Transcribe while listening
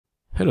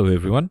Hello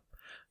everyone,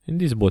 in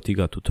this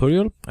Botiga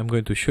tutorial I'm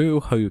going to show you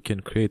how you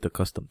can create a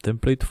custom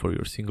template for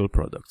your single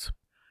products.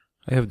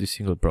 I have this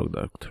single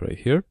product right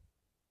here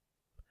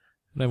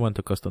and I want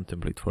a custom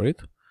template for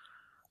it.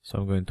 So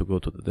I'm going to go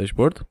to the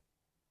dashboard,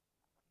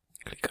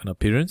 click on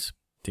Appearance,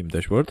 Theme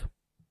Dashboard,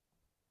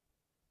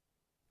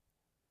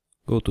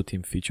 go to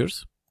Theme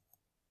Features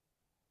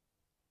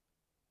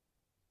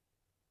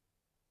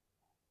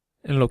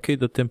and locate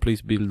the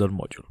Templates Builder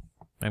module.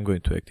 I'm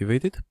going to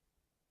activate it.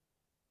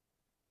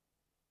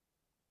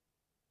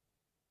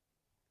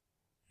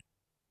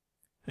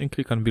 And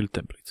click on Build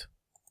Templates.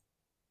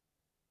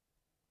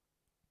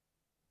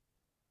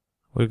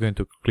 We're going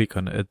to click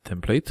on Add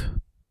Template.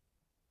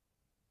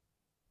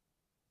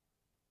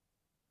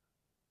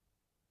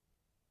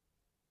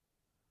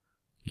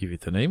 Give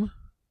it a name.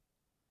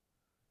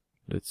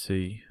 Let's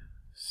say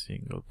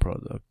single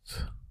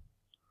product.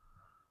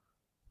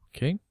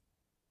 Okay.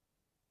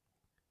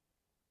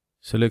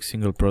 Select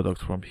single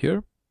product from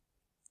here.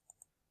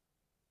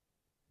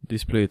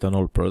 Display it on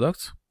all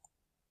products.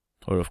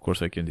 Or of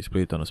course I can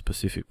display it on a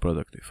specific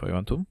product if I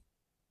want to.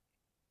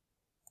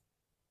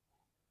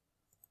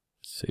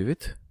 Save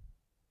it.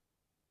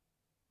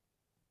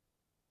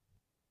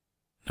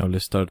 Now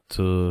let's start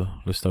to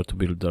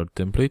build our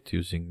template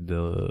using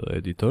the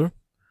editor.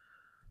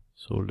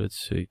 So let's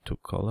say 2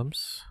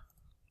 columns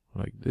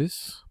like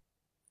this.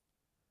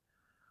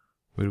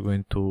 We're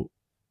going to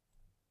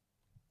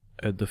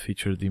add the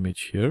featured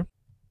image here.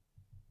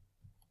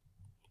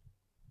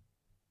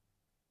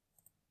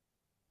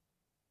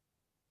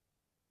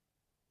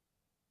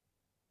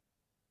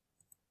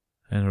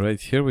 And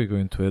right here we're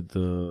going to add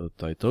the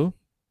title.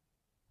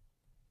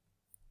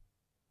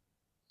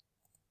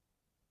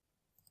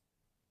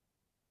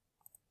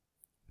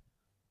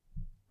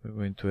 We're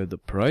going to add the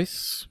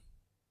price.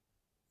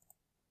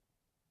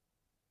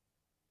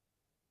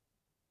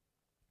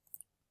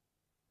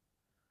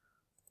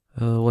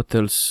 What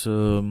else?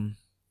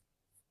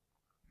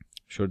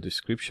 Short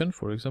description,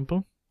 for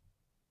example.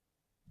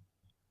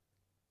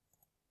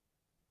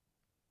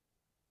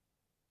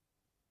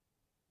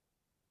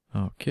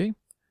 Okay.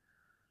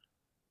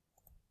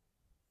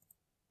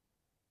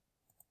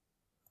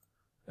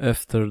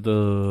 After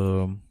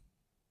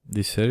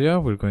this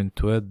area, we're going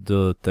to add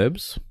the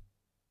tabs.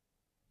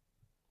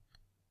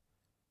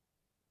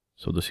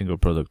 So the single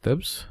product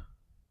tabs.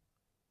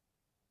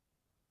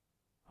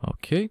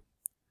 Okay.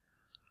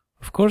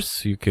 Of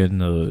course, you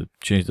can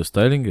change the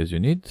styling as you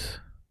need.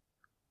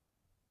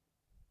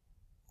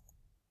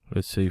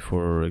 Let's say,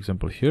 for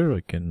example, here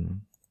I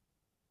can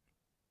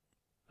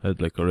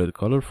add like a red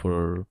color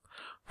for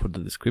the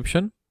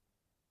description.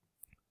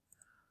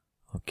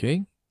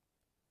 Okay.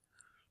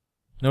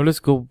 Now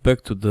let's go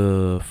back to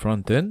the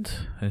front end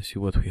and see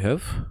what we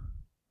have.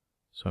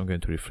 So I'm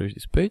going to refresh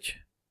this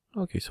page.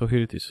 Okay, so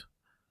here it is.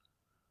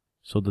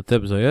 So the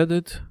tabs I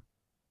added,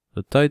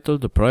 the title,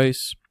 the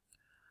price,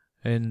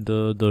 and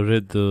the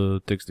red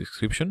text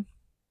description.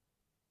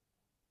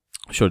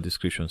 Short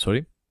description,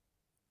 sorry.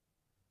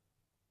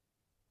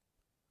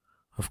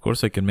 Of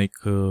course I can make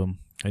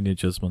any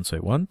adjustments I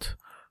want.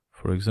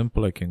 For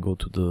example, I can go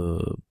to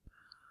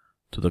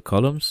the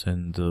columns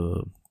and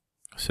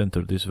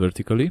center this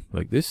vertically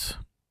like this.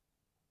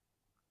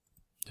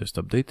 Just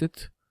update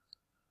it.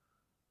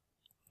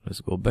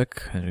 Let's go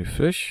back and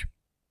refresh.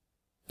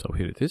 So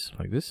here it is,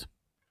 like this.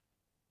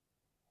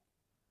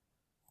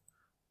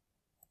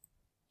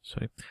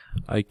 Sorry,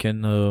 I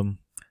can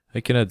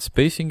add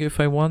spacing if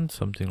I want,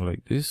 something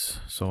like this.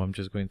 So I'm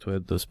just going to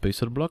add the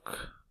spacer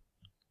block.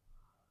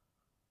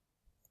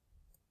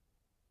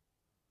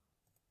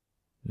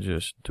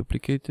 Just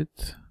duplicate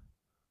it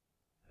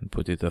and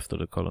put it after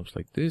the columns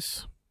like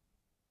this.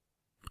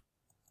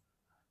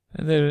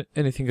 And then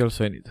anything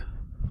else I need.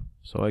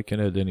 So I can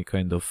add any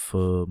kind of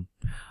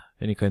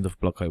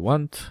block I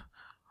want,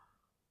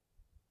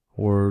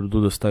 or do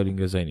the styling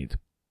as I need.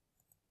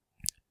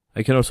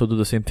 I can also do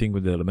the same thing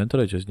with the Elementor.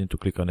 I just need to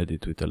click on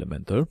Edit with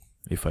Elementor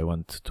if I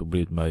want to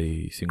build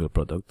my single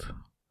product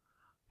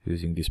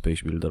using this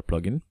page builder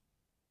plugin.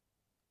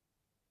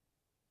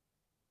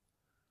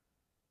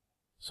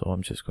 So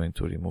I'm just going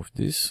to remove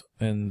this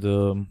and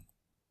I'm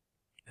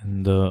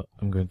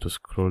going to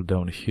scroll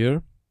down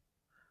here.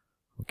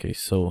 Okay,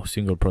 so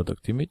single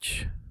product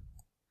image.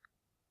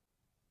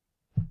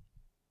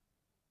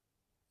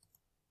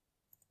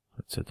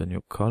 Let's add a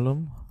new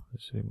column.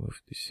 Let's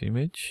remove this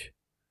image.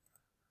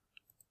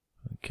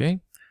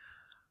 Okay.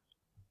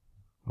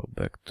 Go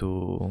back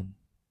to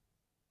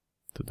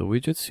the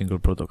widget, single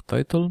product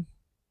title.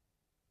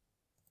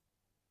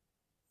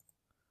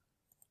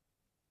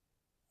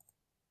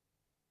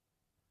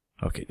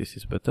 Okay, this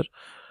is better.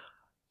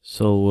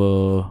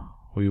 So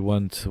we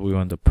want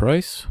the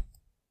price.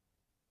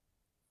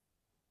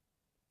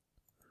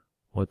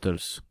 What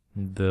else?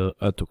 The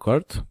add to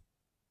cart.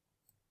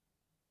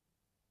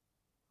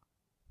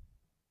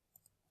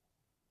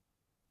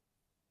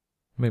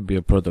 Maybe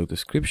a product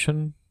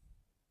description.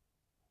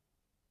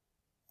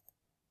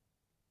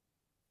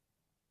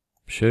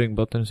 Sharing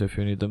buttons if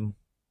you need them.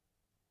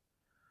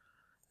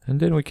 And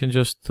then we can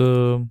just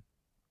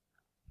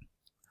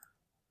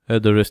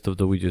add the rest of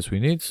the widgets we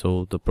need,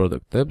 so the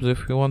product tabs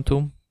if we want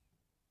to.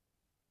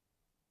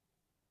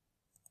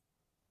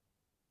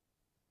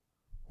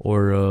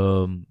 Or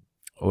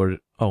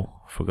oh,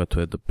 forgot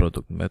to add the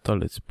product meta.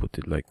 Let's put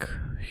it like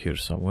here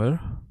somewhere.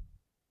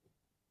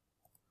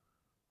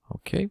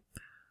 Okay.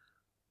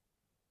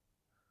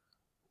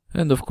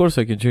 And of course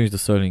I can change the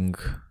styling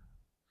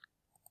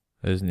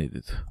as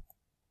needed.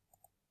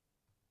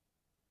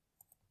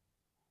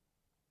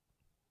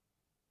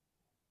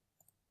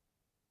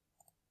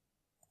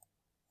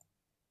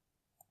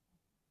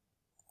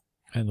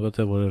 And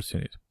whatever else you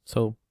need.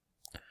 So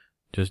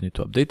just need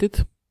to update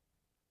it.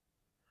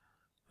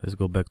 Let's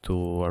go back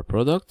to our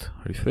product,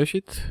 refresh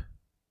it.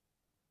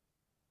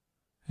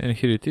 And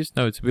here it is.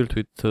 Now it's built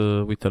with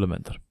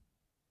Elementor.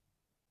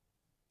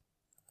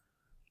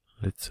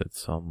 Let's add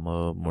some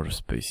more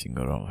spacing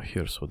around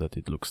here so that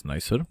it looks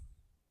nicer.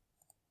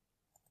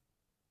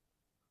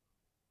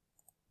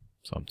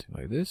 Something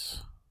like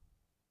this.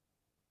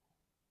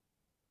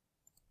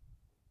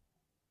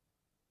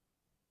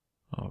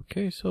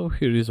 Okay, so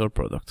here is our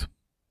product.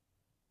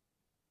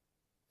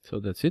 So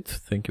that's it.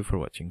 Thank you for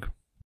watching.